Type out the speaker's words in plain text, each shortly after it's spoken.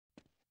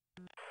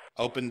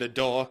Open the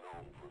door.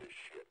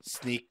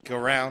 Sneak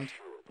around.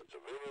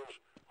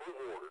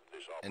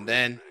 And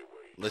then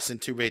listen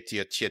to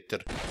radio chatter.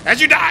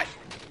 As you die!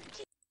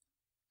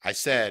 I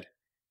said,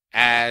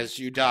 as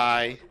you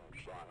die,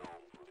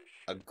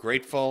 a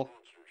grateful,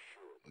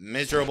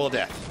 miserable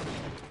death.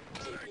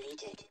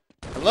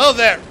 Hello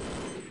there!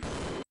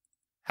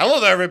 Hello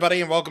there,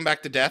 everybody, and welcome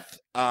back to Death,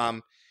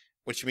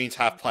 which means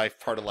Half-Life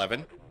Part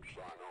 11.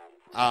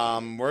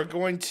 We're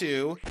going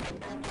to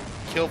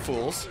kill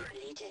fools,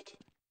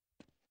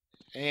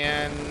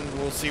 and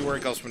we'll see where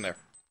it goes from there.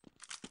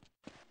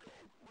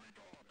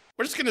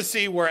 We're just gonna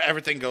see where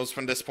everything goes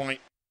from this point.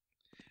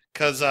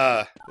 Cause,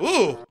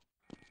 ooh,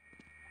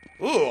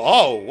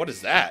 oh, what is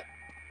that?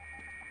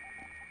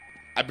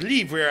 I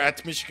believe we're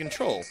at mission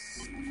control.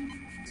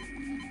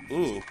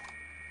 Ooh.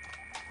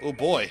 Oh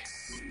boy.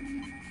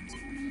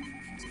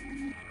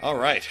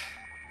 Alright.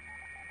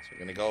 So we're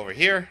gonna go over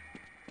here.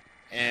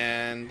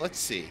 And let's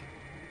see.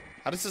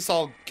 How does this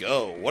all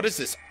go? What is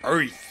this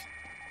Earth?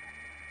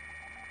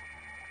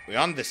 We're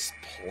on this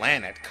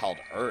planet called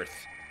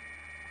Earth.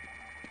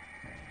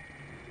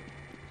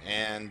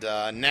 And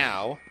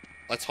now,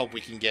 let's hope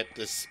we can get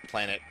this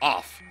planet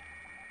off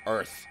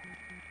Earth.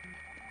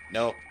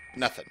 No,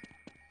 nothing.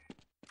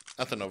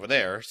 Nothing over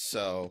there,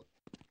 so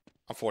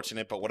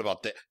unfortunate, but what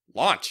about the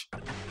launch?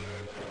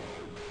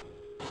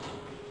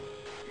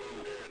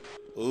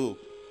 Ooh.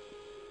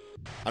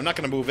 I'm not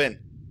gonna move in.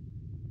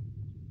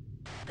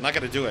 I'm not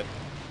gonna do it.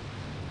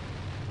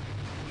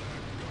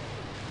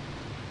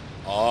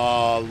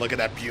 Oh, look at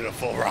that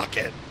beautiful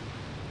rocket.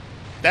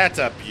 That's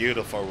a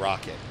beautiful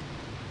rocket.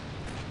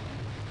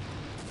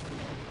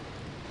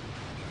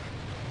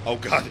 Oh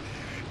god,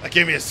 that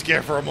gave me a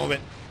scare for a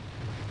moment.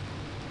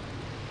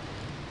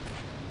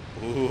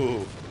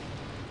 Ooh.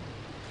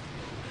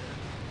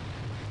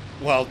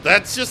 Well,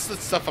 that's just the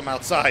stuff from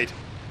outside.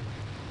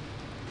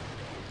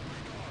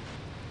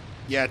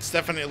 Yeah, it's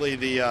definitely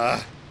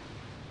the,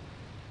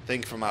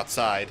 thing from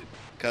outside.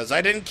 Because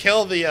I didn't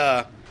kill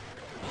the,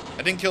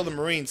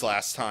 Marines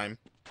last time.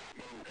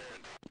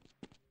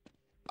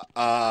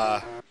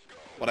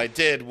 What I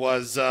did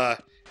was,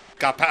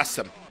 got past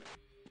them.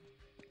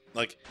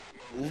 Like,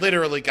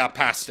 literally got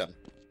past them.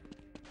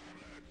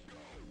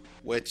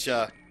 Which,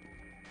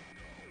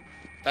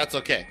 that's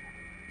okay.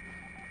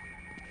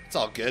 It's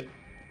all good.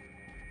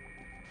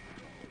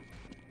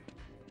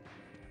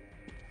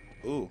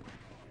 Ooh.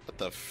 What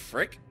the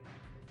frick?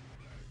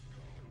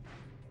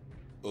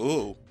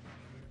 Ooh.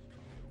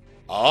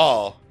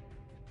 Oh.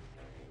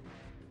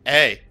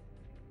 Hey.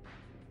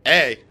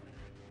 Hey.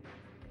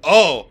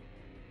 Oh.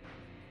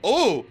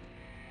 Ooh.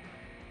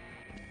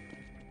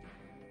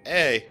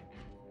 Hey.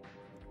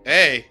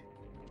 Hey.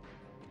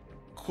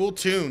 Cool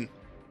tune.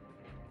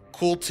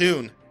 Cool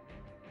tune.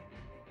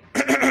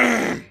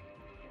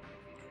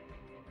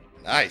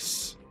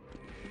 Nice.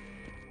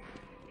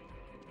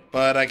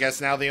 But I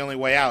guess now the only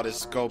way out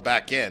is to go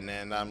back in,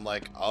 and I'm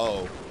like,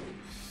 oh.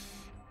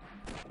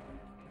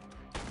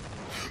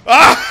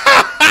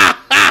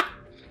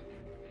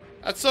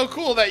 That's so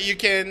cool that you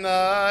can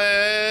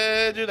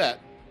do that.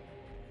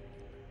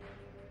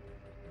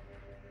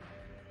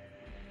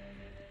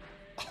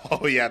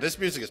 Oh yeah, this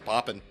music is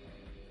popping.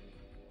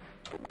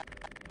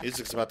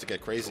 Music's about to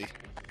get crazy.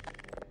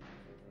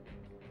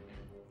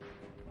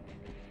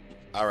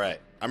 Alright,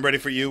 I'm ready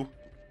for you.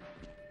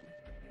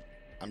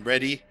 I'm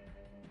ready.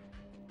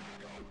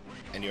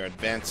 And your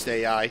advanced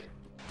AI.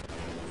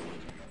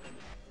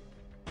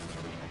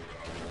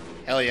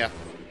 Hell yeah.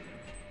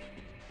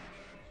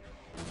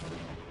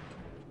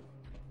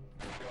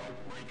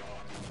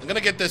 I'm gonna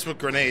get this with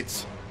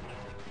grenades.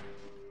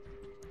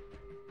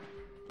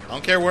 I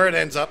don't care where it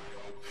ends up.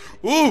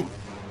 Ooh!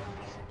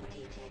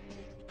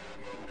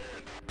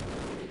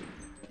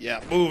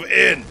 Yeah, move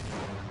in!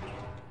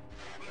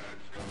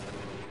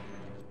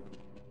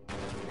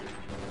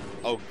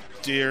 Oh,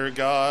 dear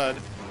God.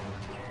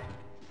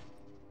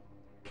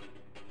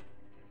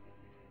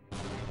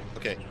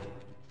 Okay.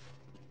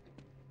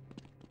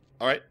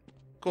 Alright.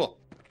 Cool.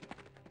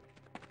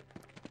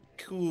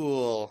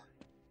 Cool.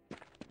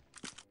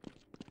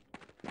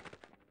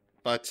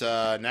 But,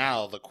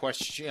 now the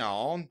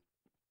question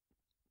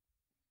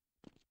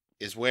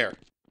is where?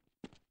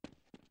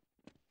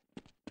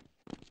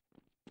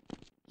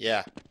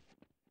 Yeah.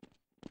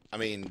 I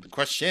mean, the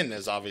question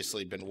has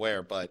obviously been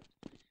where, but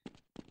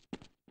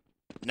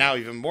now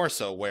even more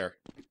so where?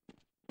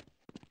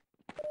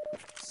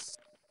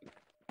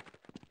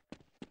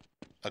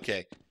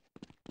 Okay.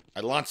 I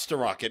launched a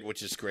rocket,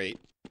 which is great.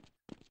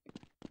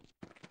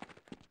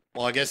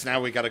 Well, I guess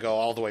now we gotta go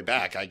all the way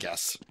back, I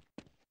guess.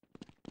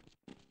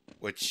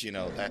 Which, you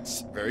know,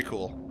 that's very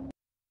cool.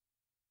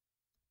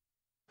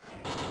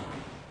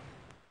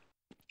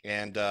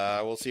 And,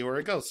 we'll see where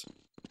it goes.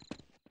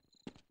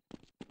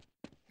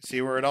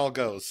 See where it all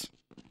goes.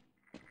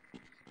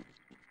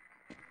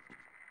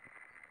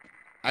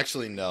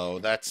 Actually, no,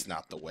 that's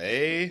not the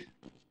way.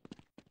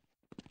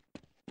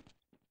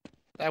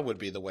 That would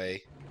be the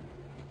way.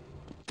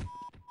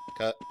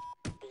 Cut.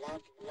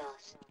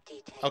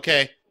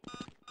 Okay.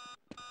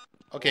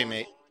 Okay,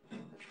 mate.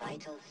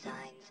 Vital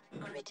signs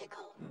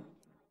critical.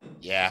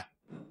 Yeah.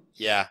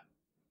 Yeah.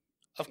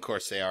 Of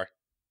course they are.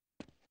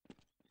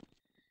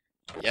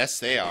 Yes,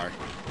 they are.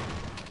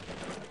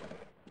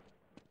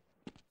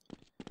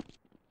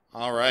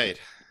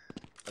 Alright.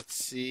 Let's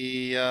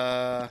see,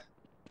 Ooh.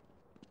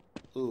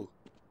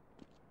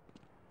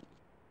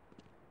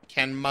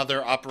 Can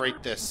Mother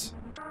operate this?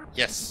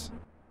 Yes.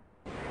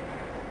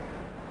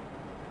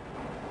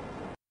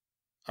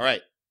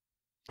 Alright.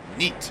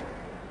 Neat.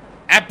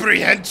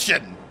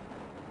 Apprehension!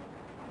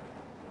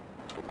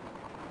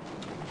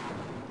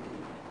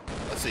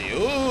 Let's see.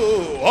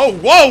 Ooh. Oh,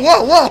 whoa,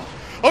 whoa, whoa!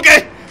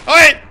 Okay!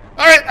 Alright!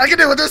 Alright, I can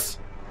deal with this!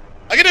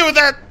 I can deal with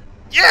that!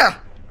 Yeah!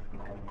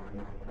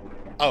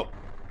 Oh.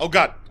 Oh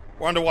god.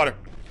 We're underwater.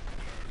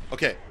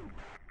 Okay.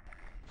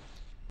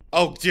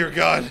 Oh, dear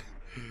God.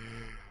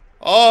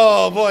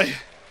 Oh, boy.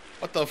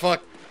 What the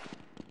fuck?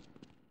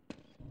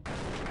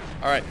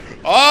 Alright.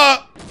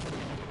 Oh!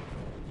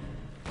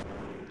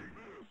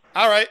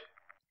 Alright.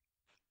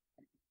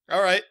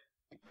 Alright.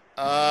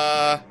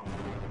 Let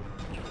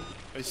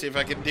me see if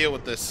I can deal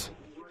with this.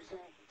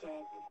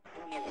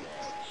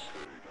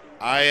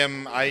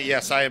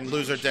 Yes, I am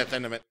loser death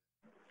imminent.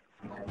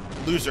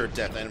 Loser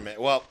death imminent.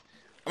 Well,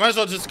 I might as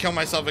well just kill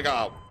myself and go,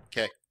 oh,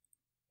 okay.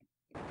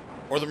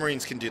 Or the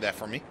Marines can do that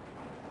for me.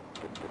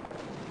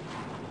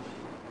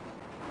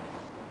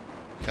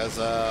 Because,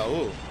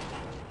 ooh.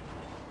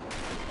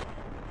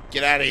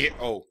 Get out of here.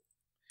 Oh.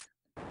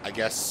 I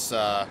guess,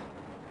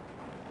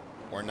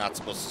 we're not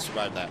supposed to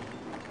survive that.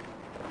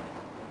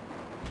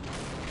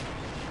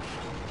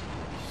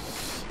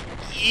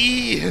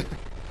 Eee!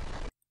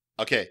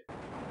 Okay.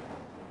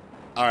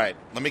 Alright,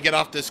 let me get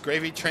off this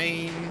gravy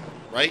train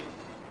right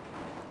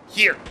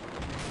here.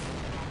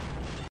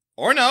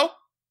 Or no.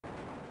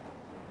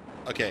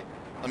 Okay,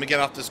 let me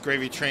get off this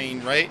gravy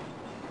train right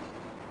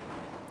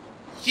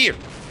here.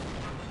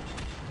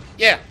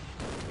 Yeah.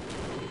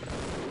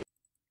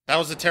 That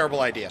was a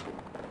terrible idea.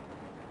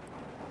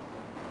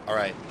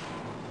 Alright.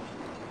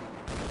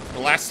 The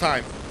last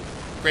time.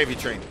 Gravy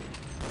train.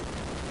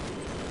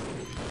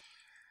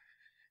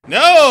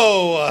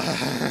 No!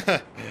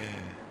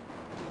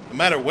 No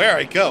matter where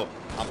I go,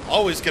 I'm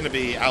always going to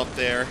be out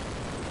there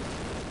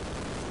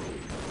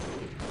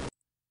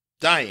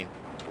dying.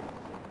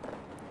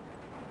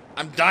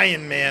 I'm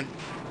dying, man.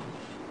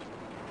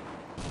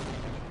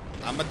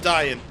 I'm a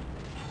dying.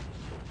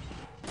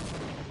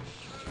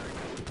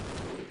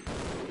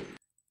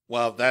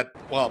 Well,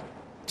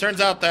 turns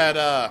out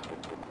that,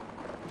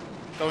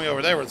 going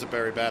over there was a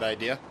very bad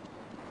idea.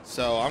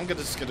 So, I'm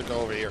just gonna go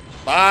over here.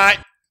 Bye!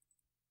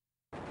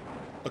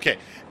 Okay,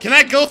 can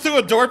I go through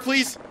a door,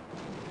 please?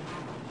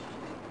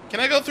 Can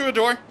I go through a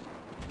door?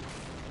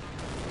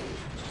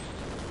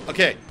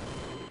 Okay.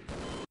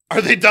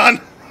 Are they done?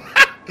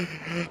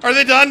 Are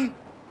they done?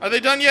 Are they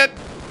done yet?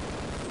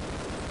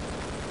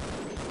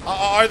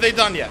 Are they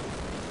done yet?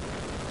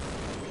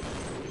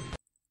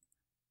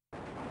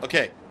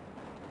 Okay.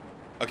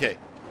 Okay.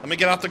 Let me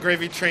get off the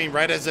gravy train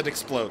right as it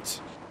explodes.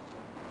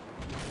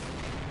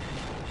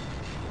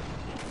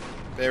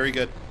 Very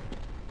good.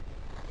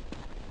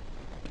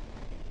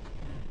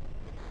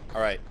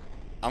 Alright.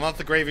 I'm off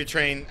the gravy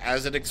train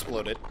as it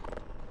exploded.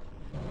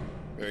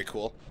 Very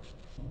cool.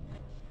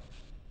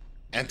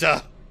 And,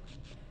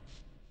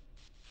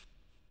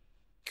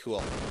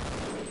 cool.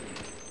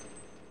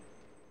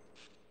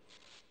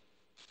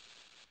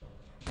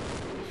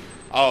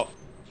 Oh.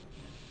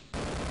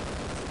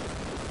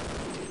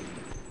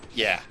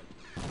 Yeah.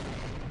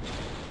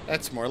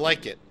 That's more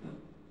like it.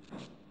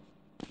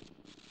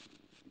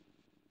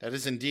 That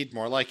is indeed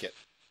more like it.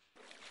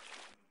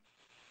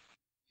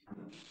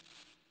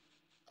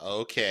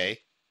 Okay.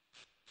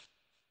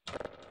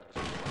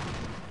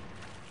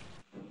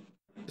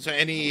 Is there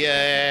any,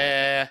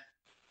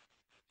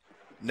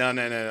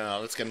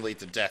 No, that's gonna lead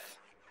to death.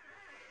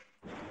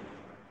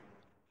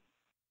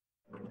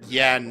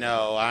 Yeah,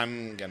 no,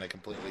 I'm gonna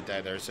completely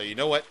die there. So you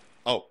know what?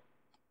 Oh,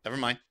 never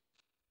mind.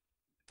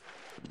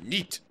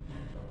 Neat.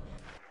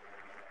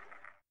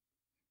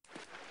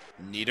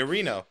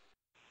 Neaterino.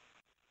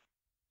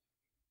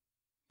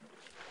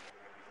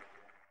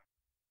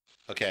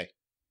 Okay.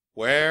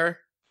 Where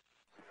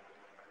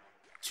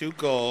to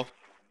go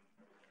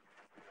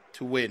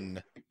to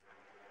win?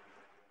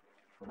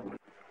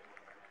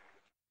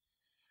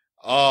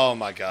 Oh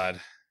my god.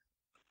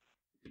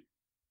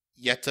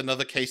 Yet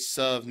another case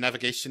of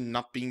navigation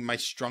not being my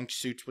strong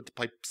suit with the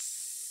pipes.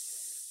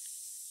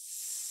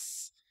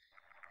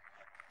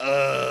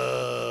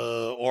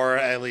 Or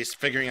at least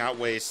figuring out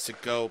ways to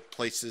go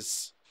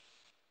places.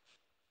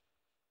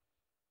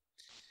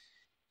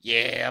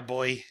 Yeah,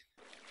 boy.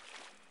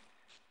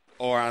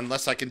 Or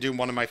unless I can do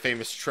one of my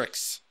famous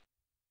tricks.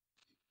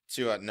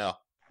 To, no.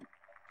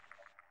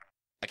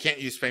 I can't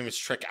use famous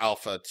trick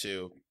alpha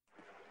to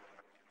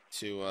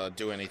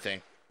do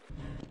anything.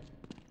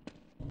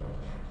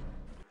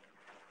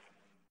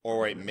 Or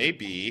wait,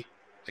 maybe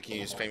I can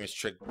use famous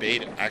trick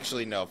beta.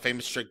 Actually, no.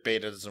 Famous trick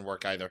beta doesn't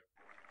work either.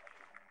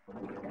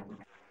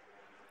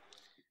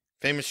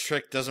 Famous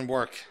trick doesn't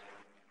work.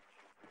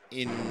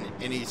 in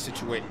any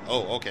situation.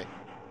 Oh, okay.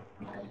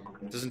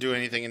 Doesn't do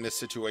anything in this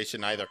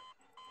situation either.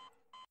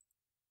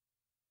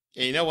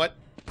 Yeah, you know what?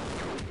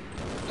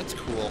 That's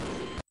cool.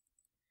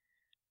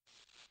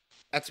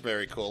 That's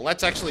very cool.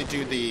 Let's actually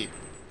do the...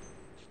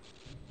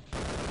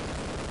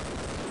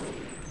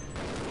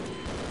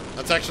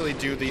 Let's actually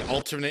do the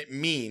alternate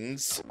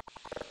means.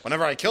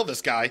 Whenever I kill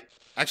this guy...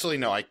 Actually,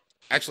 no.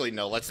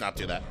 No, let's not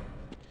do that.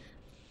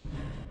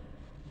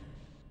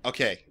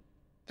 Okay.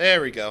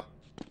 There we go.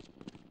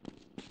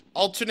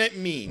 Alternate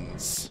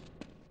means.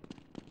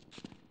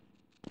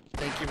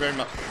 Thank you very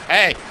much.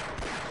 Hey!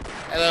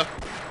 Hello.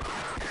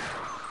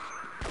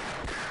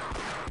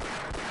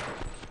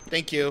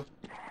 Thank you.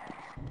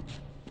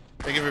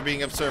 Thank you for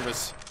being of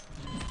service.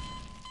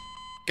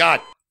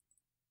 God!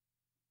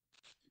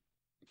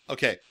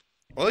 Okay.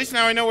 Well, at least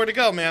now I know where to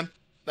go, man.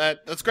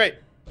 That's great.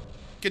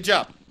 Good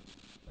job.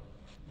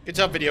 Good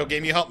job, video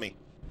game. You helped me.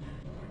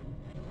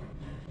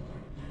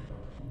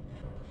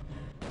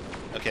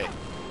 Okay.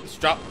 Let's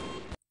drop.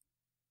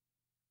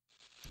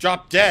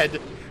 Drop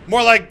dead.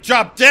 More like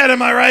drop dead,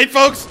 am I right,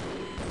 folks?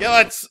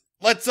 Yeah,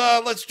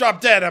 let's drop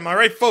dead, am I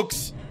right,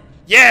 folks?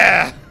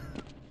 Yeah!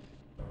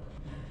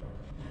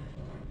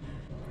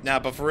 Nah,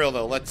 but for real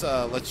though,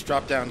 let's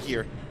drop down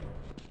here.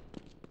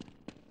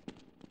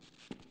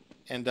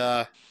 And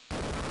do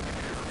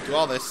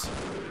all this.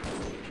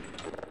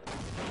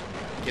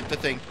 Get the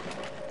thing.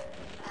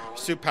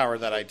 Suit power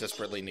that I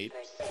desperately need.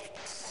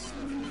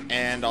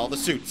 And all the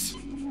suits.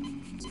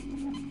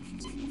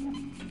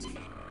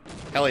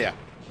 Hell yeah.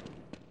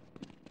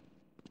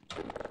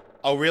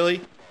 Oh, really?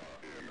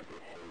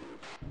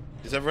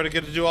 Is everybody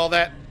gonna do all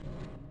that?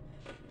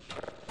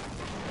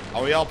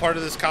 Are we all part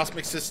of this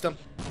cosmic system?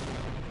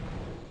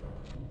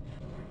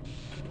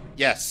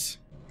 Yes.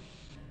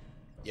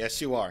 Yes,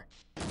 you are.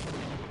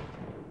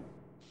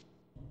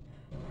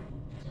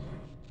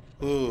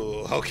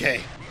 Ooh,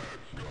 okay.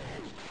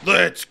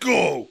 Let's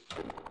go!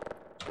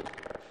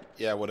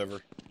 Yeah,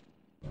 whatever.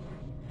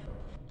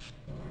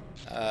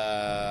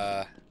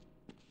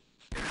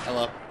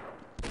 Hello.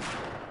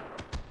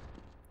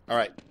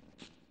 Alright.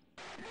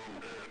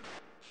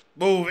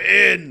 Move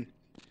in!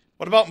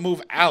 What about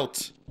move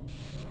out?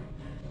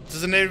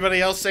 Doesn't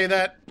anybody else say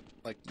that?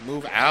 Like,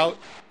 move out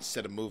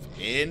instead of move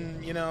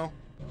in, you know?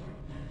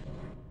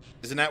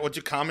 Isn't that what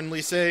you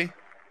commonly say?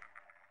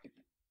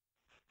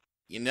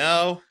 You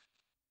know?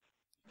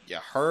 You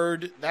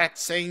heard that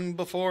saying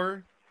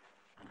before?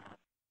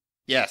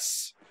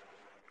 Yes.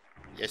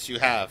 Yes, you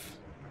have.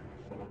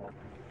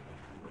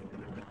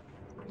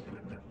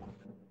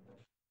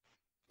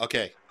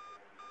 Okay.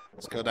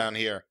 Let's go down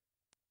here.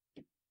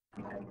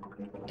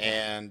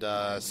 And,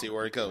 see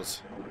where it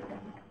goes.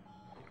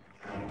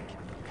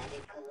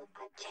 Medical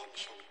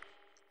attention.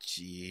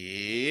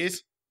 Jeez.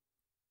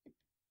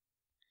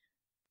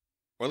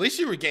 Or at least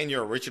you regain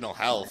your original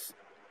health.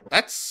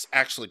 That's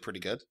actually pretty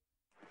good.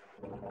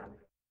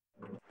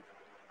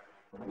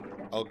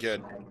 Oh,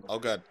 good. Oh,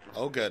 good.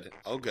 Oh, good.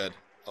 Oh, good.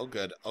 Oh,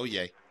 good. Oh,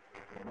 yay.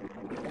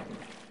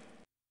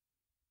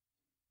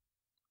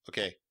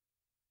 Okay.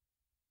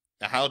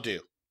 Now, how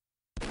do?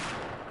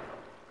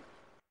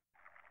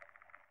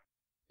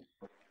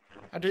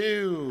 How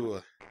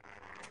do?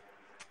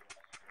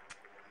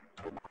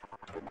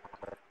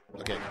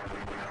 Okay.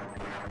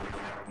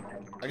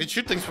 I can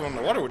shoot things from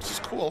underwater, which is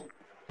cool.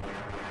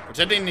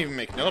 Which I didn't even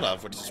make note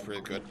of, which is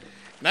pretty good.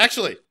 And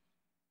actually,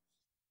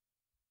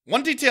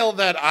 one detail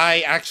that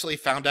I actually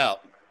found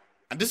out,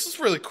 and this is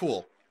really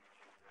cool,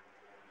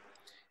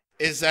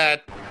 is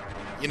that,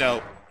 you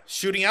know,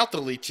 shooting out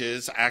the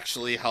leeches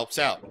actually helps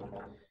out.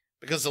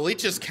 Because the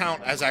leeches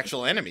count as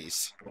actual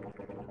enemies.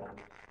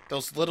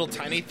 Those little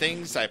tiny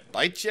things that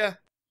bite you,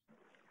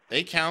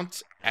 they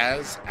count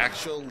as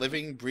actual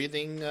living,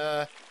 breathing,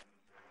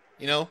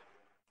 you know,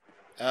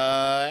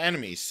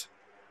 enemies.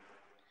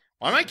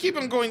 Why am I keep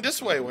on going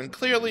this way when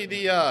clearly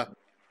the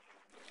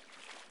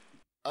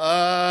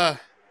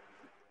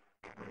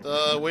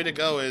way to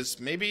go is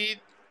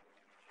maybe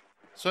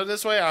sort of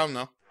this way? I don't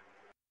know.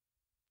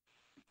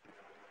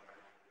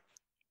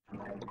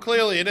 Well,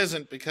 clearly it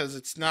isn't because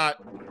it's not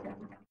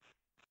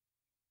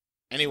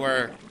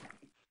anywhere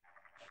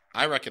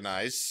I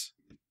recognize.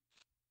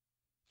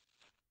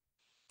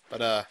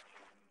 But,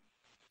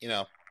 you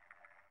know,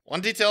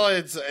 one detail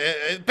is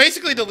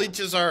basically the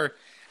leeches are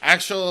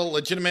actual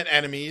legitimate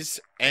enemies,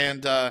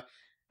 and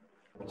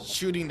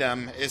shooting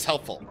them is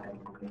helpful.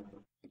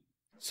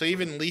 So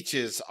even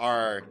leeches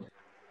are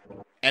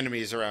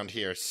enemies around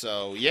here.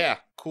 So yeah,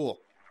 cool.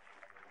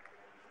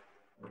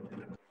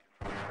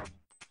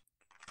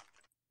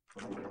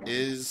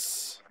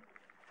 Is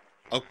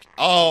okay.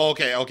 Oh,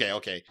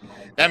 okay.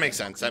 That makes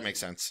sense. That makes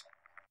sense.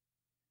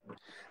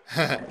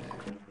 I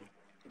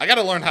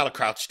gotta learn how to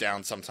crouch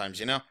down sometimes,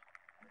 you know?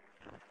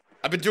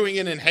 I've been doing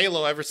it in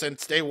Halo ever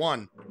since day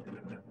one.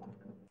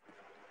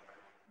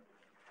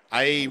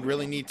 I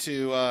really need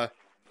to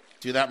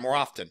do that more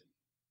often.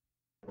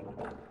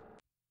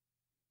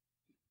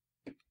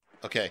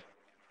 Okay.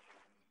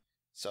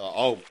 So,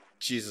 oh,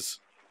 Jesus.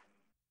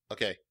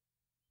 Okay.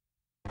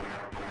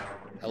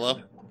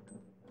 Hello?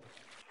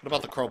 What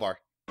about the crowbar?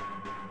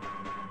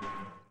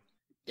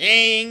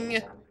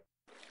 Ding!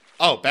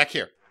 Oh, back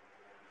here.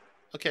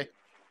 Okay.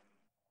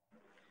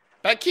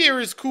 Back here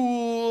is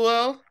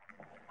cool.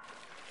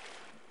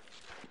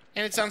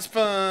 And it sounds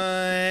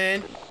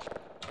fun.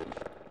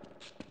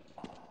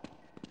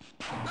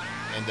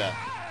 And,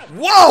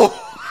 whoa!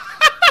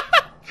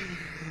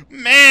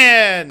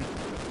 Man!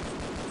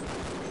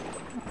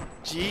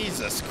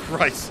 Jesus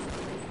Christ.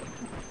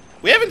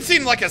 We haven't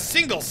seen, like, a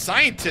single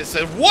scientist.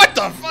 And what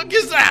the fuck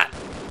is that?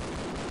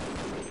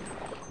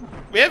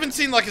 We haven't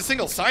seen, like, a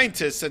single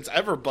scientist since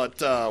ever,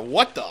 but,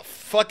 what the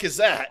fuck is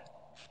that?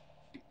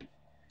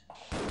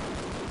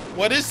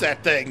 What is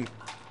that thing?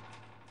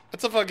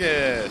 That's a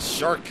fucking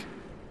shark.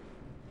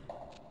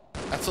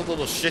 That's a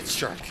little shit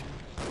shark.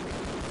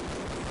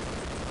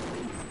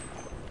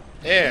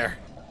 There.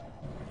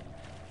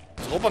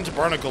 There's a whole bunch of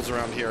barnacles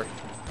around here.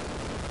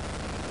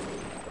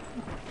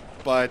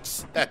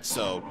 But that's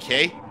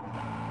okay.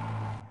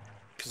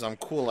 Because I'm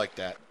cool like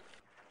that.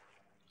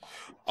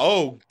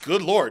 Oh,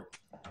 good lord.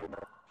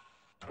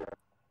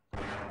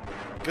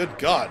 Good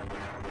God.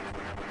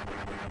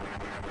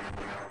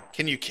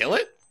 Can you kill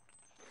it?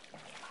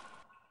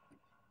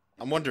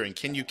 I'm wondering,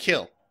 can you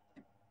kill?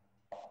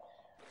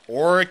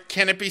 Or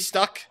can it be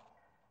stuck?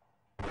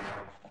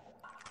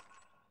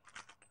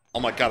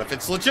 Oh my god, if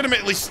it's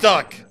legitimately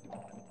stuck!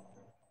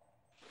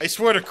 I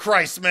swear to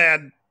Christ,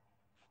 man!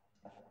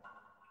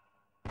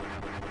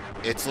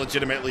 It's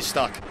legitimately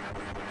stuck.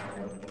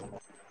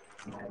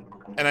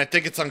 And I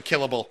think it's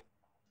unkillable.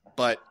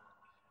 But...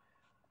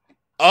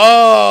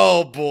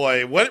 oh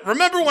boy, what?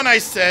 Remember when I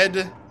said...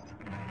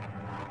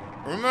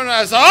 remember when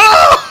I was...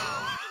 oh!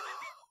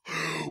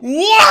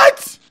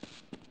 What?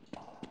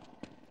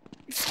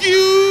 Excuse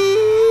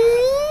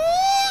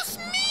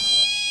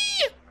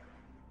me?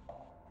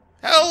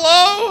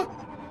 Hello?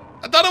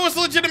 I thought it was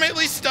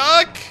legitimately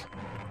stuck.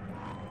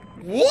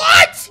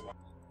 What?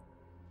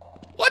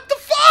 What the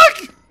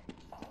fuck?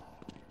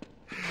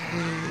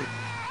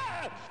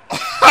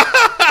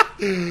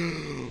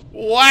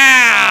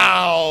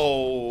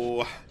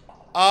 Wow.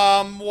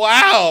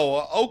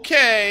 Wow.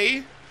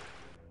 Okay.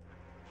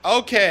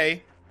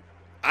 Okay.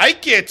 I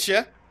get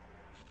you.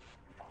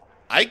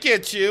 I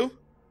get you.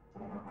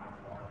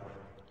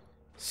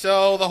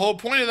 So the whole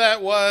point of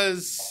that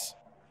was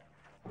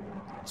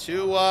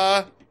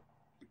to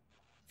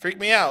freak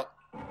me out.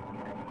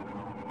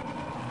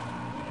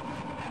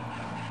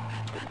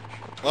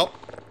 Well,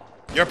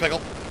 you're a pickle.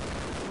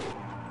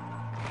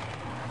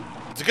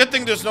 It's a good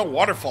thing there's no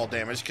waterfall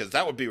damage, because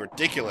that would be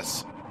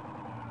ridiculous.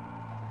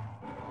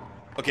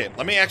 Okay,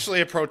 let me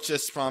actually approach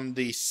this from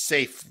the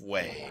safe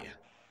way.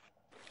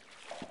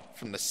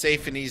 From the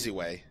safe and easy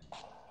way.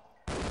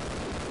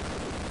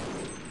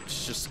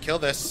 Just kill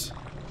this.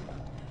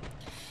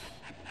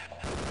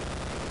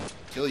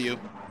 Kill you.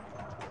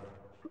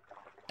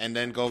 And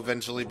then go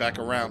eventually back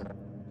around.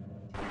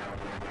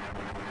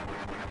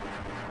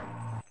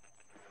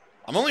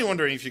 I'm only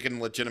wondering if you can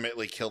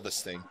legitimately kill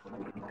this thing.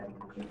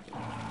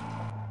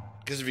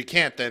 Because if you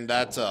can't, then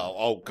that's a...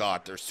 oh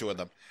god, there's two of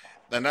them.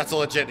 Then that's a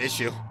legit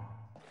issue.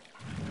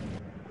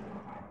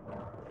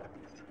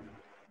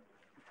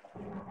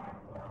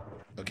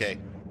 Okay.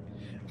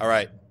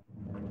 Alright.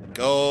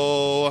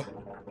 Go...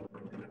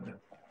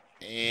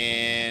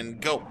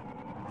 and go.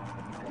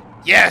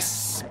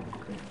 Yes!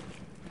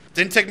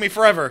 Didn't take me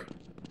forever.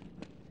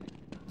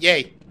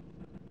 Yay.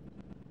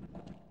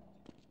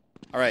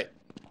 Alright.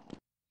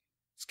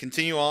 Let's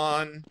continue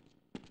on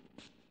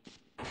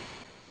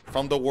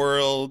from the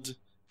world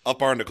of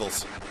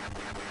barnacles.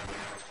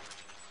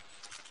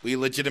 We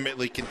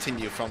legitimately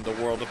continue from the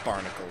world of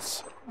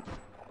barnacles.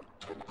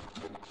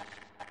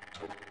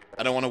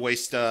 I don't want to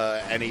waste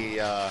any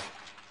of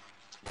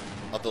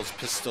those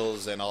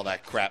pistols and all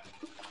that crap.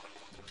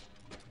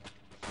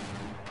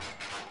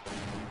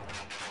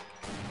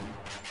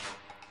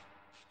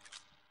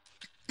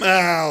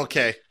 Ah,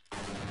 okay.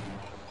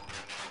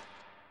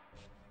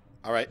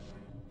 Alright,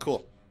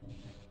 cool.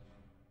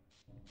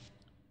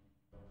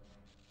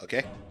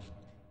 Okay.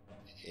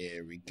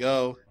 Here we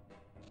go.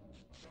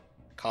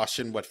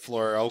 Caution, wet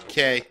floor,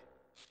 okay.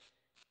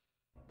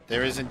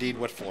 There is indeed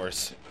wet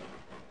floors.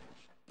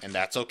 And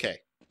that's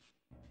okay.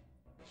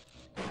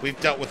 We've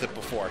dealt with it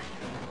before.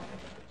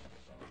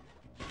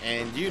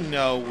 And you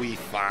know we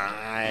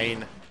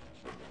fine.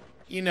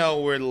 You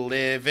know we're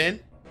living.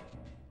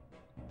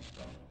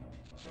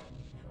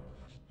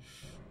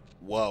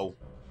 Whoa.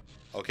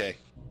 Okay.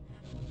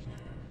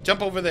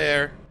 Jump over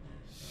there.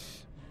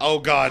 Oh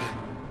god.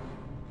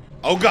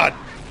 Oh god.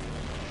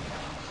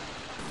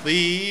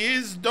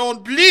 Please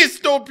don't, please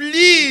don't,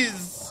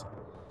 please.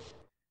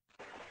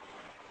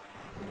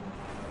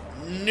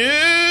 No.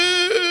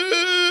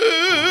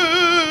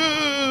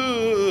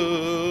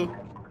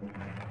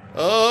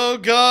 Oh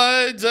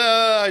god.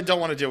 I don't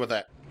want to deal with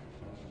that.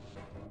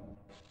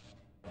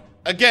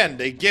 Again,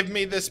 they give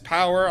me this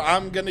power.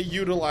 I'm gonna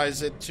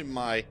utilize it to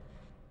my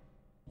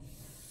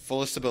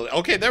fullest ability.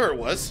 Okay, there it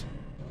was.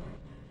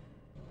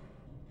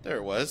 There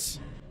it was.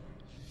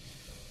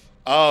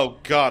 Oh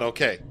god,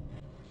 okay.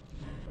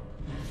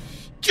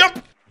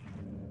 Jump!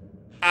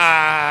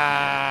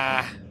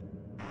 Ah.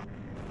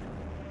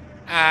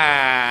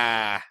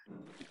 Ah.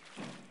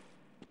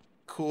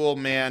 Cool,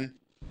 man.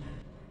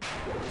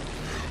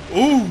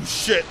 Ooh,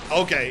 shit.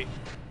 Okay.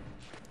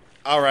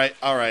 Alright,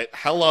 alright.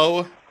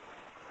 Hello.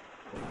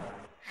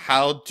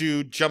 How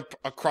to jump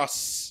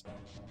across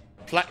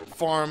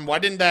platform. Why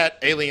didn't that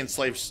alien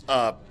slave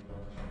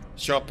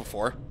show up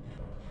before?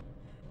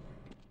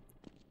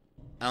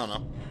 I don't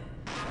know.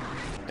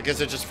 I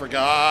guess I just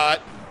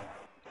forgot.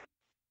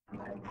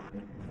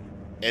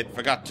 It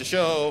forgot to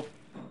show.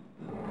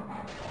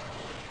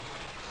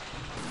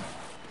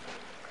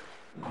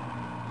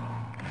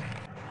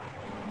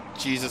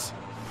 Jesus.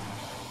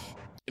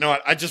 You know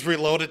what? I just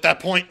reload at that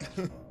point.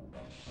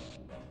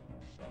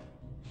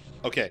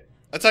 Okay.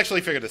 Let's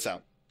actually figure this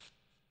out.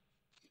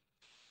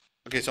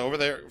 Okay, so over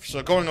there.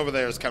 So going over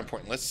there is kind of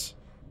pointless.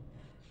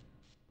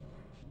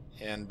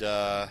 And,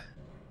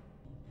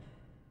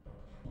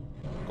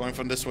 going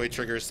from this way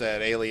triggers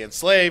that alien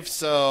slave,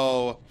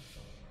 so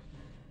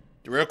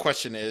the real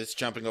question is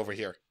jumping over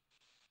here.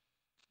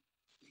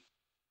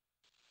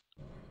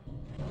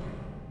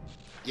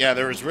 Yeah,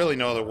 there is really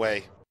no other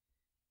way.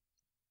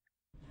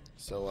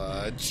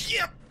 So,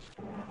 jump!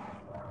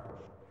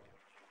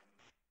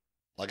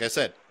 Like I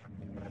said.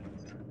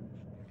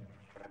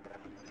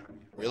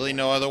 Really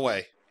no other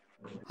way.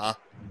 Huh?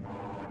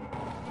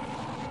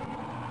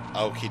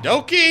 Okie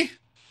dokie!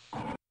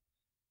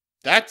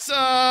 That's,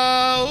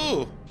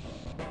 ooh.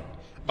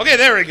 Okay,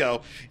 there we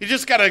go. You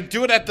just gotta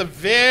do it at the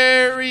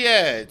very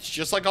edge,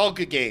 just like all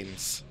good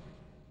games.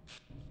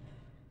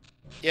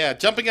 Yeah,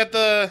 jumping at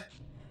the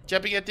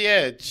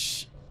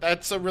edge.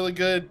 That's a really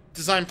good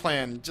design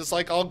plan, just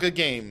like all good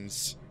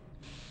games.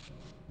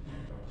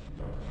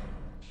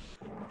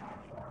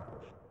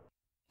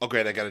 Oh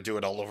great, I gotta do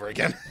it all over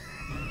again.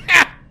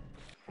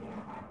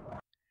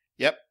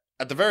 Yep,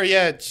 at the very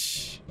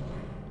edge.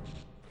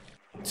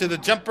 To the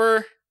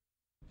jumper.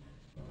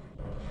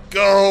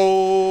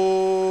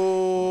 Go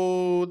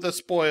the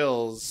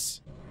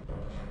spoils.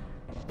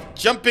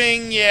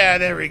 Jumping, yeah,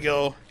 there we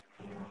go.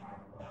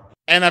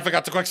 And I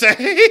forgot to quick save.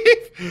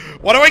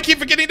 Why do I keep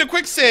forgetting to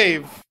quick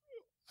save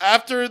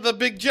after the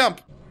big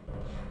jump?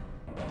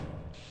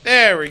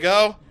 There we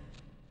go.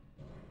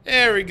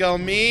 There we go,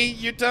 me.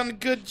 You done a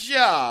good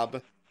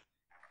job.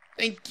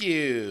 Thank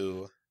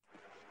you.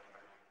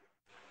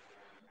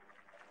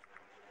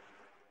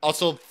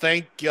 Also,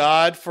 thank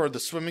God for the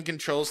swimming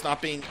controls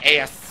not being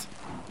ass.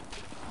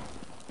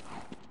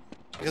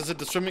 Because if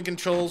the swimming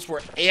controls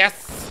were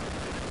ass,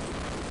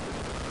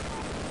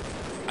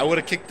 I would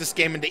have kicked this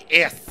game in the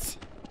ass.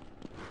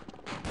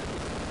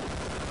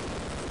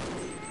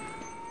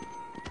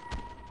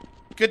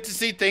 Good to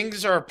see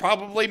things are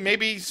probably,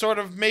 maybe, sort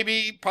of,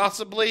 maybe,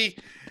 possibly,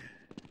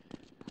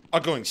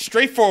 are going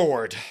straight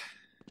forward.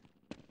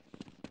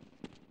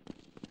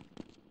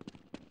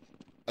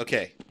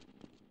 Okay.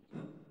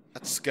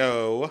 Let's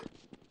go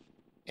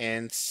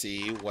and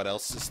see what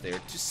else is there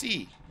to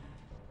see.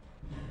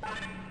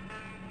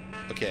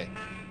 Okay.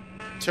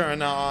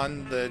 Turn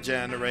on the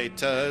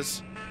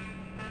generators.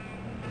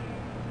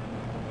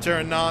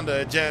 Turn on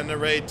the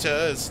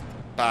generators.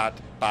 Ba,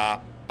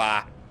 ba,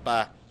 ba,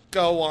 ba.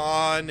 Go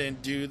on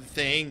and do the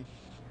thing.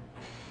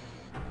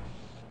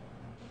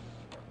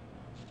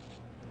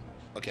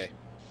 Okay.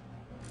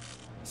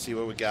 Let's see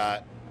what we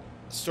got.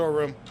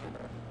 Storeroom.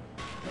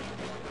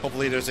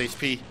 Hopefully there's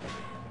HP.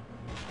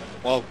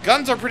 Well,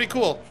 guns are pretty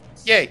cool.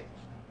 Yay.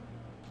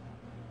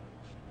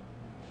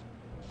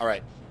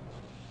 Alright.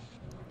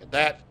 Get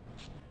that.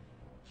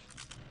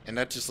 And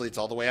that just leads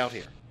all the way out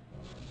here.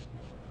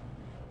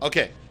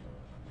 Okay.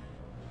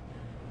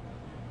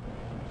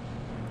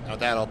 Now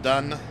with that all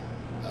done,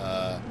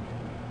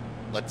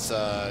 let's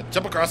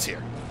jump across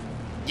here.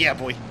 Yeah,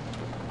 boy.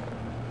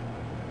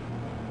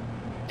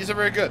 These are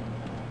very good.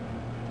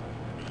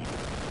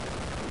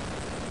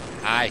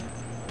 Hi.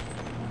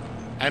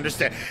 I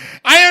understand.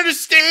 I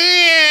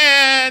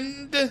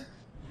understand!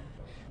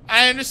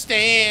 I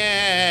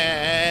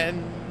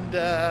understand.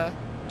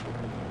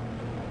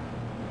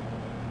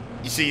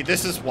 You see,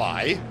 this is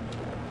why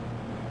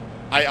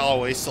I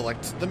always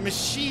select the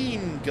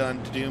machine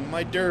gun to do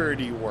my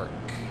dirty work.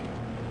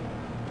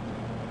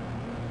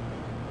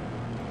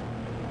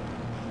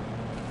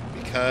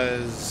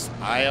 Because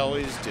I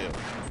always do.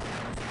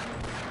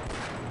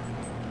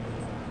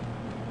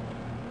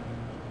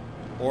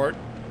 Or,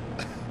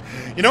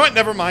 you know what?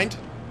 Never mind.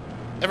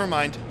 Never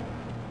mind.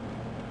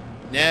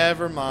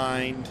 Never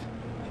mind.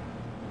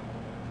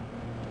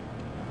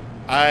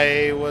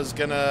 I was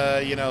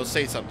gonna, you know,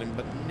 say something,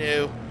 but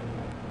no.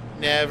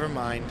 Never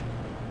mind.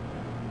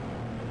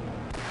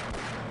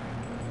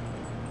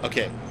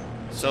 Okay.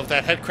 So if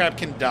that head crab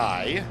can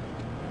die...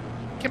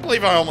 Can't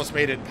believe I almost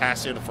made it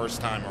past here the first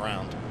time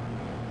around.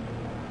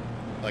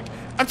 Like,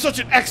 I'm such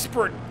an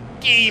expert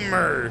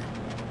gamer!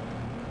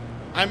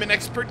 I'm an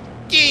expert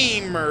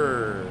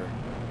gamer!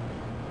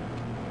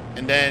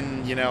 And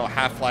then, you know,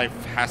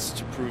 Half-Life has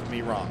to prove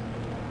me wrong.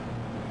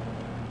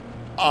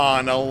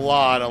 On a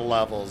lot of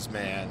levels,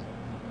 man.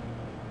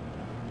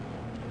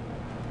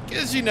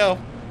 Because, you know,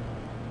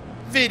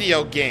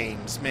 video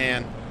games,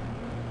 man.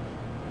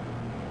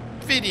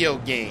 Video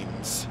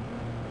games.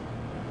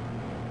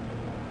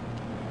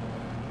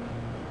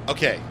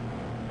 Okay.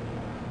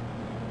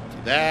 Do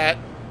that.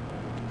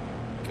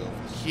 Go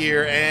over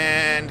here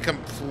and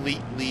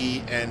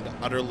completely and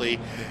utterly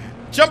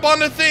jump on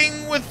the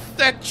thing with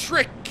that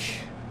trick.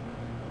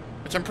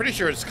 Which I'm pretty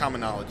sure is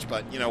common knowledge,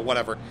 but, you know,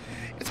 whatever.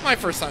 It's my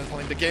first time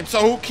playing the game, so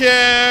who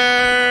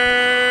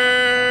cares?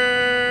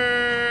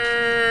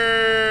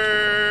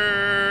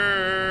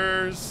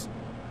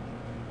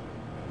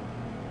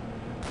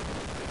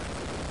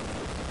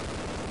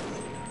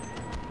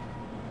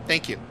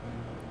 Thank you.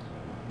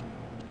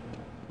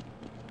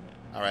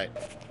 Alright.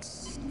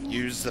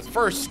 Use the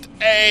first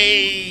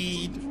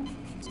aid.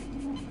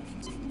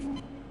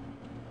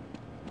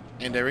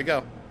 And there we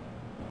go.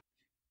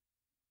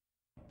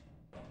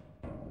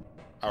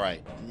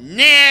 Alright.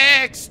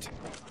 Next!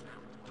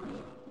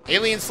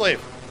 Alien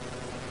slave.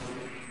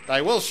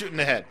 I will shoot in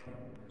the head.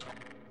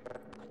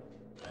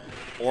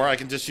 Or I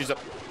can just use up...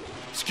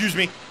 Excuse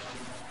me.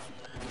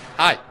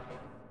 Hi.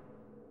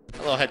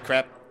 Hello, head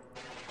crab.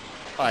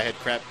 Hi, head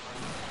crab.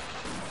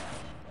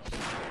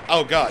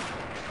 Oh, God.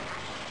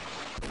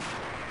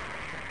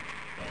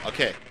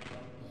 Okay.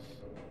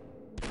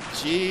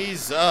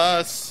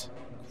 Jesus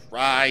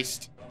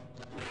Christ.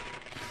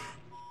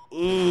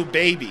 Ooh,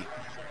 baby.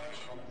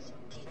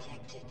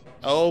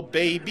 Oh,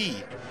 baby.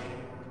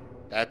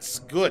 That's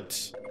good.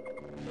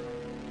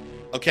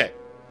 Okay.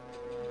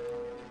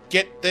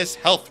 Get this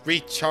health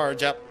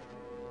recharge up.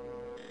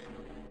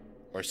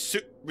 Or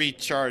suit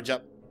recharge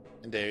up.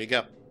 And there you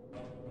go.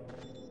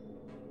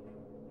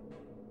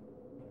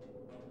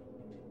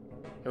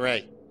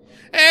 Hooray.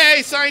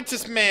 Hey,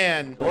 scientist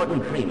man!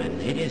 Gordon Freeman,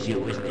 it is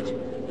you, isn't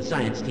it? The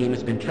science team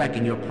has been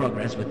tracking your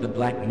progress with the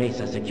Black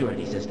Mesa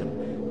security system.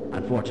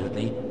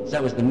 Unfortunately,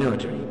 so is the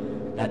military.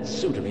 That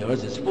suit of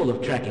yours is full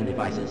of tracking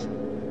devices.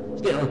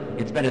 Still,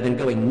 it's better than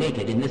going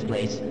naked in this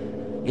place.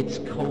 It's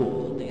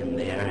cold in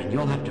there, and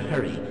you'll have to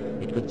hurry.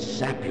 It could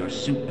sap your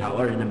suit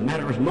power in a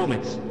matter of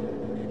moments.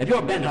 If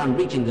you're bent on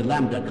reaching the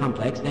Lambda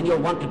complex, then you'll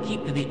want to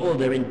keep to the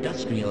older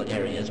industrial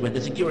areas where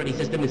the security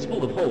system is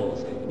full of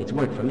holes. It's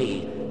worked for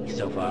me,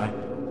 so far.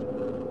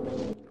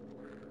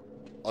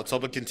 Let's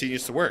hope it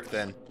continues to work,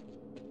 then.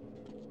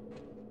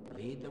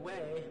 Lead the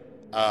way.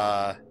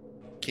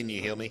 Can you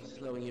heal me?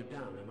 Slowing you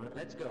down, am I?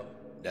 Let's go.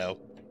 No.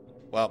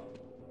 Well,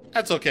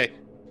 that's okay.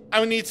 I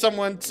would need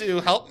someone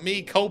to help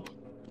me cope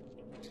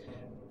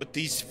with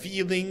these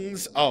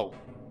feelings. Oh,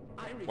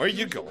 where are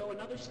you going? Go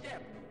another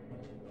step.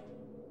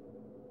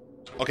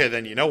 Okay,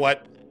 then you know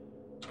what?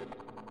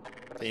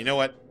 Then you know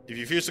what? If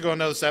you refuse to go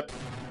another step...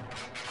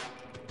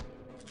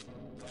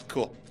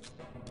 Cool.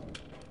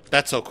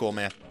 That's so cool,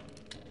 man.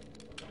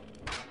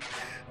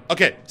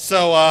 Okay,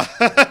 so,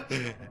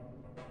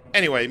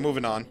 anyway,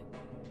 moving on.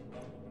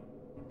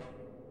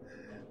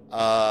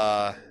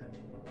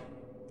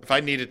 If I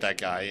needed that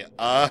guy,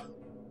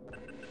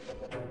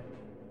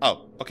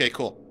 oh, okay,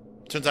 cool.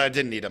 Turns out I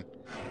didn't need him.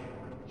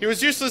 He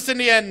was useless in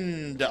the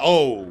end.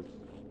 Oh.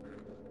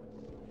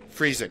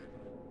 Freezing.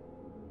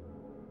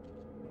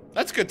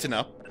 That's good to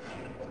know.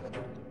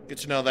 Good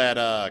to know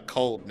that,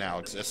 cold now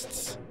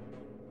exists.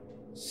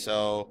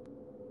 So,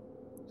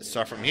 let's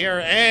start from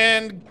here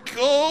and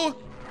go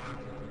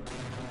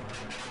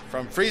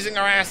from freezing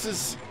our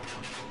asses.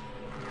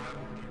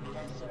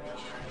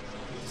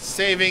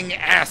 Saving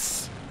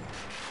ass.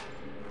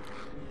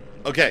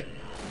 Okay.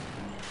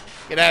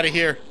 Get out of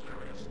here.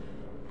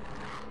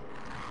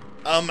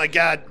 Oh my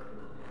god.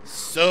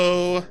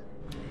 So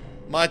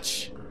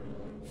much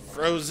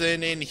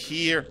frozen in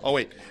here. Oh,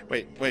 wait.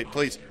 Wait,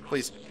 please.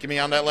 Please. Get me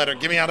on that ladder.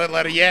 Get me on that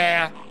ladder.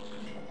 Yeah.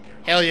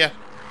 Hell yeah.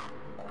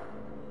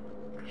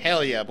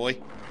 Hell yeah, boy.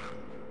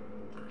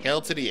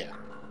 Hell to the yeah.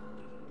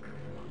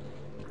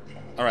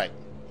 Alright.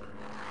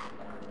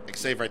 Big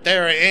save right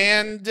there.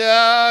 And,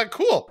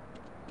 cool.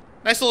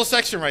 Nice little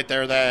section right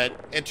there that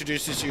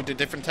introduces you to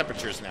different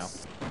temperatures now.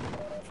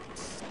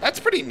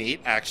 That's pretty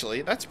neat,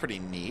 actually. That's pretty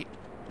neat.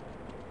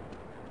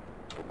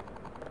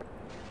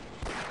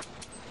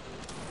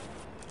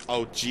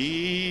 Oh,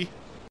 gee.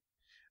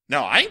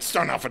 No, I ain't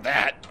starting off with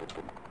that.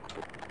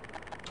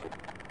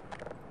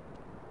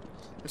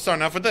 I'm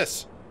starting off with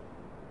this.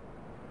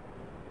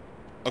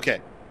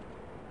 Okay.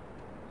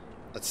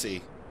 Let's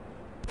see.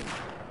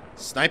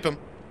 Snipe him.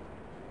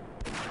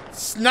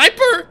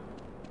 Sniper!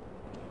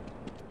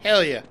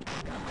 Hell yeah.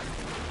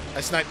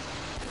 I snipe.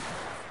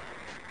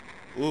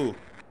 Ooh.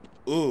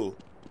 Ooh.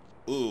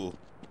 Ooh.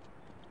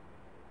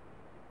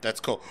 That's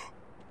cool.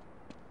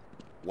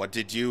 What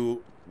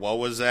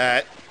was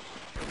that?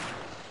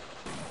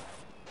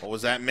 What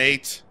was that,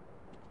 mate?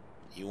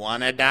 You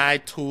wanna die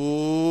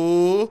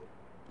too?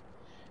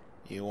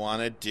 You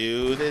wanna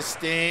do this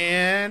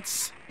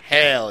dance?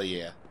 Hell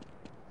yeah.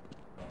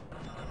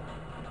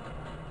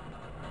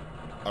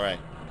 Alright.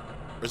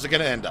 Where's it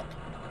gonna end up?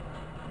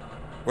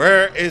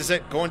 Where is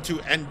it going to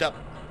end up?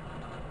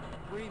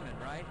 Freeman,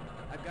 right?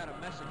 I've got a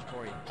message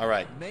for you.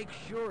 Alright. Make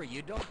sure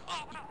you don't...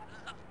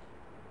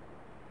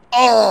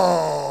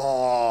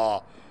 Oh!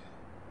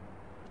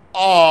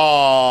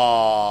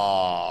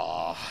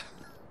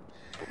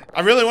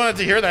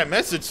 wanted to hear that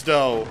message,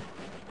 though.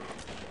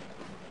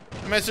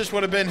 The message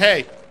would have been,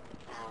 hey,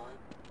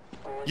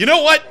 you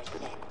know what?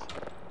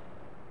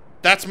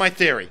 That's my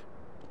theory.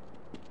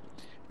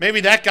 Maybe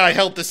that guy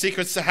held the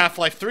secrets to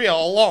Half-Life 3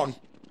 all along.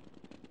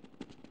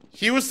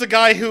 He was the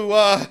guy who,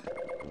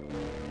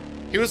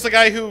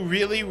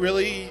 really,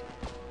 really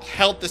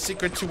held the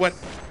secret to what...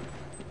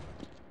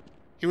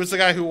 He was the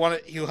guy who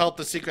held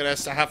the secret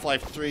as to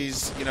Half-Life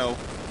 3's, you know,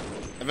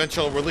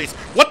 eventual release.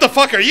 What the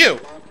fuck are you?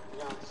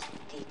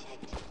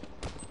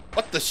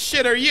 What the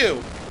shit are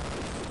you?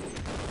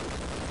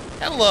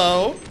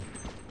 Hello?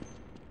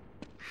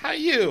 How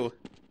you?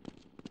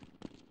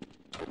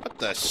 What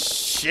the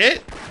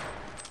shit?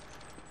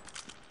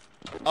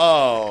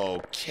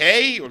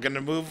 Okay, we're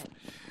gonna move.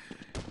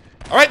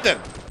 Alright then.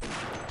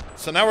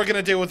 So now we're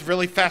gonna deal with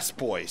really fast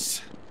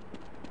boys.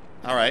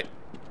 Alright.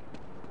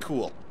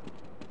 Cool.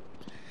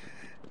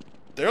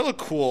 They look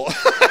cool.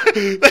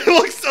 They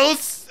look so...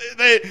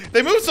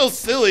 They move so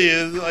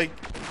silly. Like...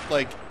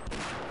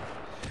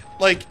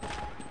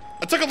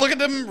 I took a look at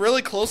them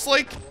really close,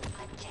 like...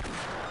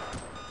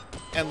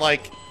 And,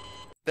 like...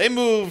 They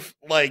move,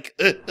 like...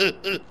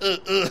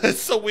 It's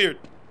so weird.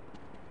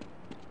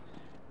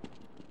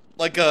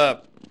 Like,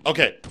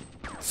 okay.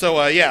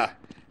 So, yeah.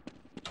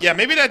 Yeah,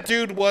 maybe that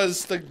dude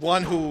was the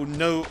one who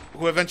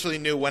eventually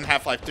knew when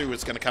Half-Life 3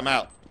 was gonna come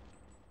out.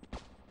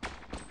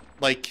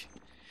 Like,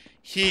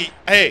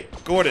 hey,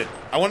 Gordon,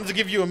 I wanted to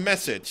give you a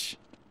message.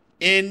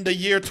 In the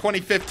year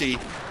 2050,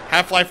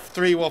 Half-Life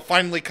 3 will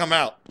finally come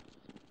out.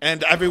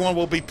 And everyone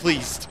will be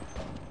pleased.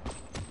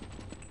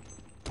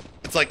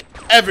 It's like,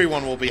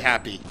 everyone will be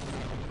happy.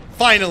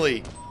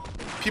 Finally,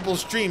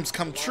 people's dreams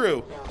come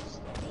true.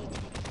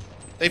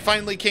 They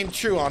finally came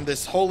true on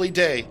this holy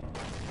day.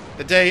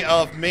 The day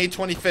of May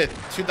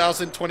 25th,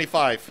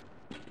 2025.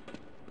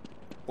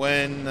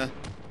 When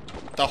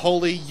the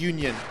holy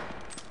union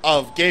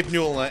of Gabe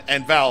Newell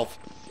and Valve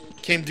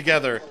came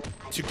together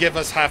to give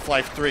us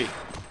Half-Life 3.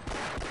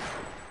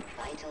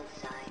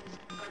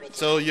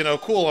 So, you know,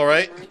 cool,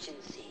 alright?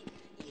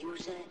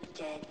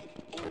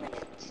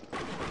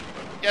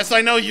 Yes,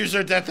 I know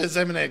user death is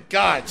imminent.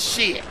 God,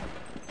 shit.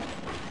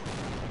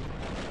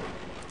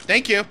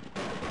 Thank you.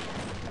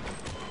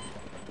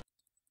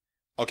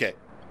 Okay.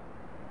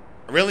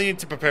 I really need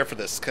to prepare for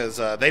this, because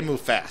they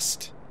move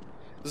fast.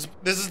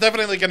 This is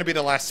definitely going to be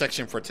the last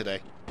section for today.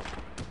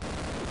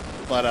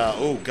 But,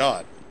 oh,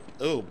 God.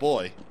 Oh,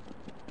 boy.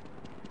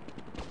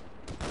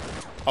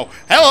 Oh,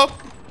 hello!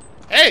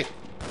 Hey!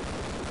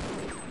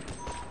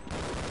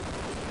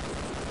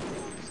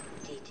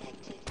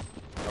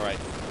 Alright.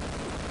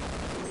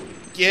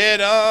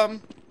 Get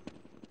 'em!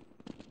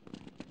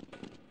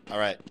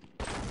 Alright.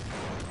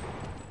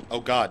 Oh,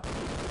 God.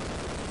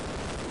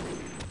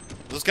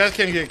 Those guys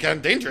can get kind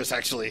of dangerous,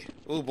 actually.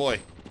 Oh, boy.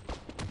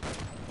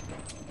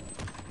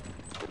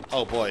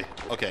 Oh, boy.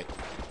 Okay.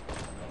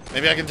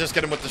 Maybe I can just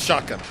get him with the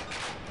shotgun.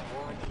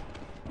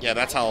 Yeah,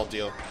 that's how I'll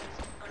deal.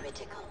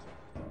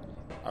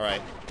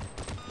 Alright.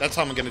 That's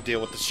how I'm gonna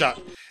deal with the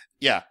shot.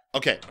 Yeah,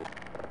 okay.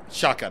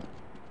 Shotgun.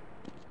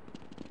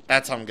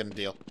 That's how I'm gonna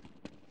deal.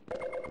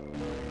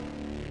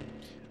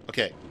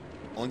 Okay.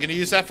 Only gonna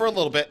use that for a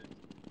little bit.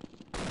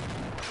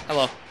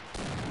 Hello.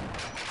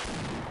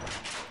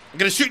 I'm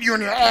gonna shoot you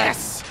in your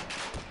ass!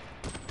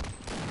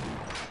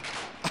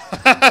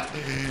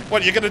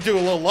 What, you gonna do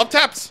a little love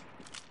taps?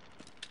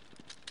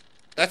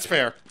 That's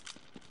fair.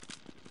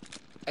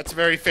 That's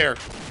very fair.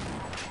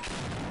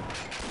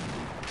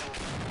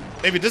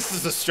 Maybe this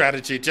is a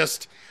strategy.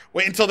 Just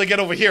wait until they get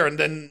over here and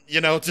then,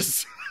 you know,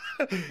 just...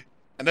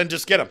 and then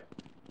just get them.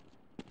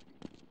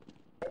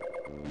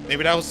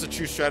 Maybe that was the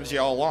true strategy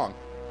all along.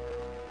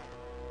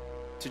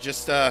 To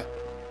just,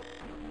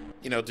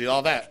 you know, do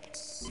all that.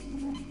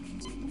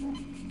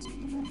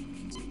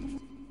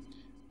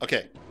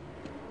 Okay.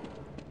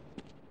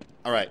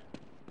 Alright.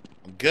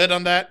 I'm good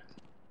on that.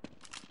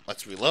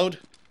 Let's reload.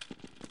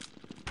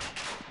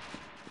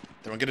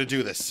 Then we're gonna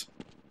do this.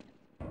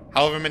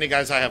 However many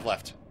guys I have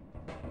left.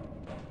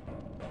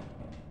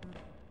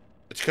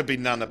 Which could be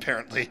none,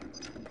 apparently.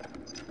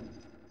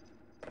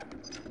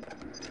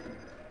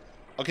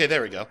 Okay,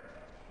 there we go.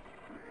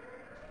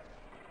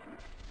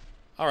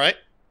 Alright.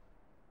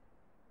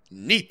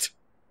 Neat.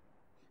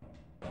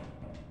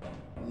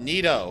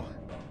 Neato.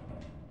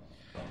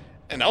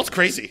 And that was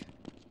crazy.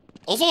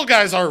 Those little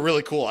guys are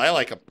really cool. I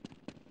like them.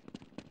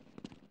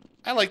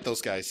 I like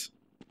those guys.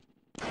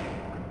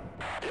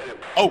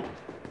 Oh.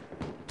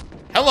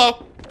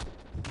 Hello.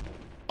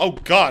 Oh,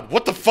 God.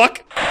 What the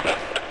fuck?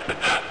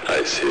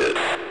 I see it.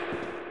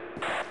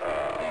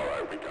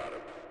 Alright, we got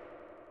him.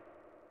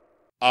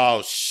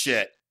 Oh,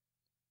 shit.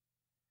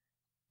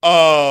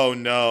 Oh,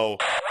 no.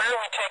 Where are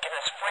we taking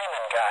this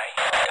Freeman guy?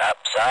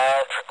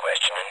 Topside for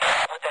questioning.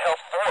 What the hell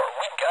for?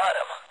 We got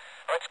him.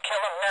 Let's kill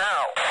him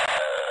now.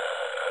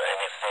 And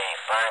if they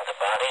find the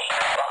body?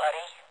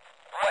 Body?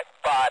 What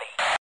body?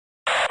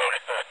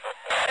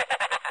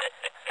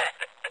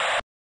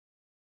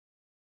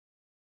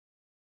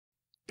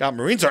 God,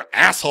 Marines are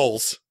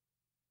assholes.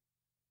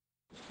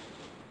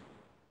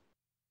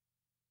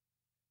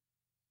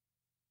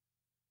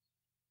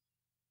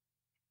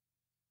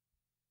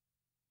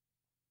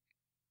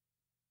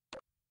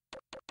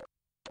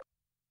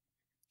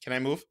 Can I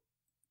move?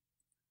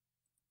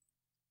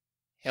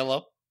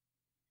 Hello?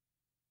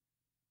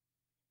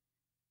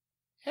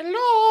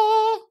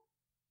 Hello?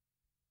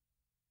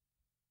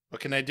 What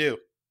can I do?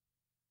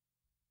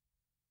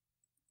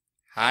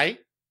 Hi?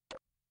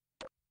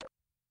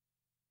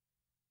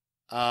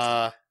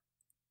 Hello?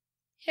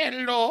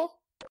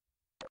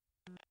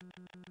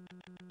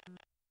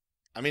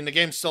 I mean, the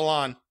game's still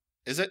on.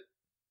 Is it?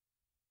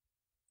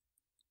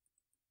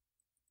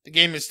 The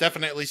game is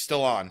definitely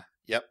still on.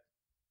 Yep.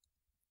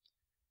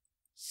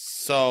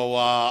 So,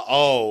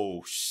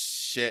 oh,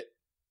 shit.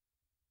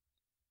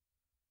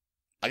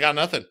 I got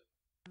nothing.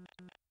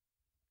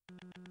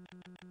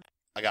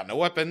 I got no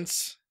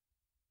weapons.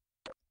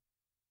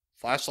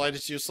 Flashlight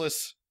is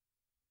useless.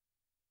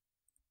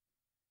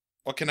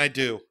 What can I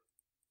do?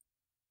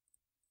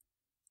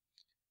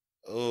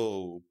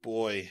 Oh,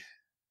 boy.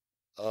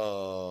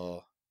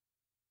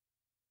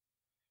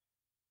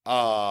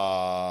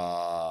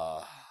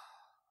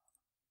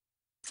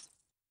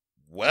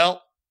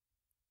 Well,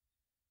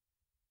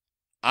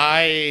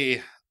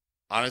 I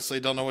honestly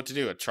don't know what to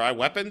do. Try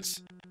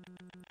weapons?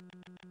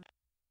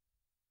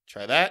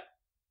 Try that?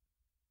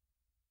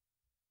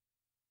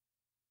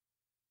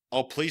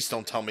 Oh, please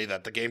don't tell me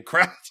that the game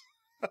crashed.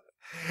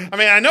 I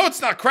mean, I know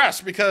it's not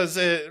crashed because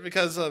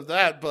of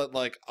that, but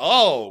like,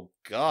 oh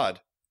god.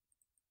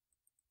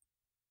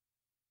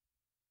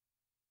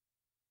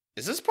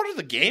 Is this part of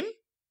the game?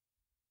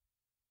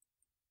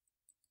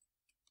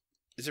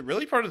 Is it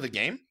really part of the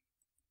game?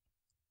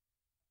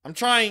 I'm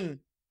trying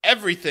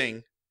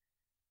everything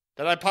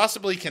that I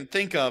possibly can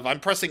think of. I'm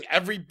pressing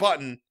every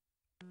button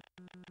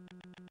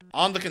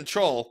on the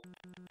control.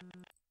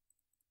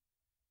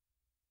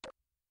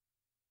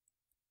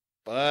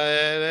 But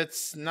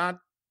it's not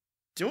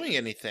doing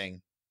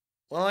anything.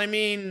 Well, I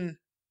mean,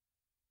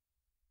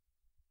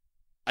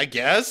 I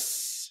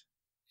guess?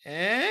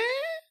 I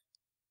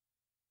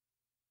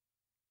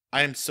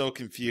am so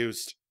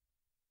confused.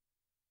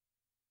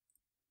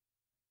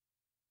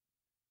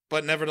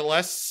 But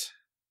nevertheless,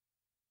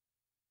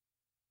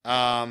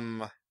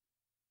 I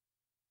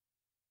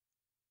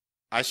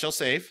shall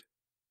save.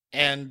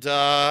 And,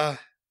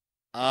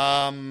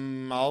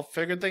 I'll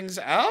figure things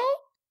out?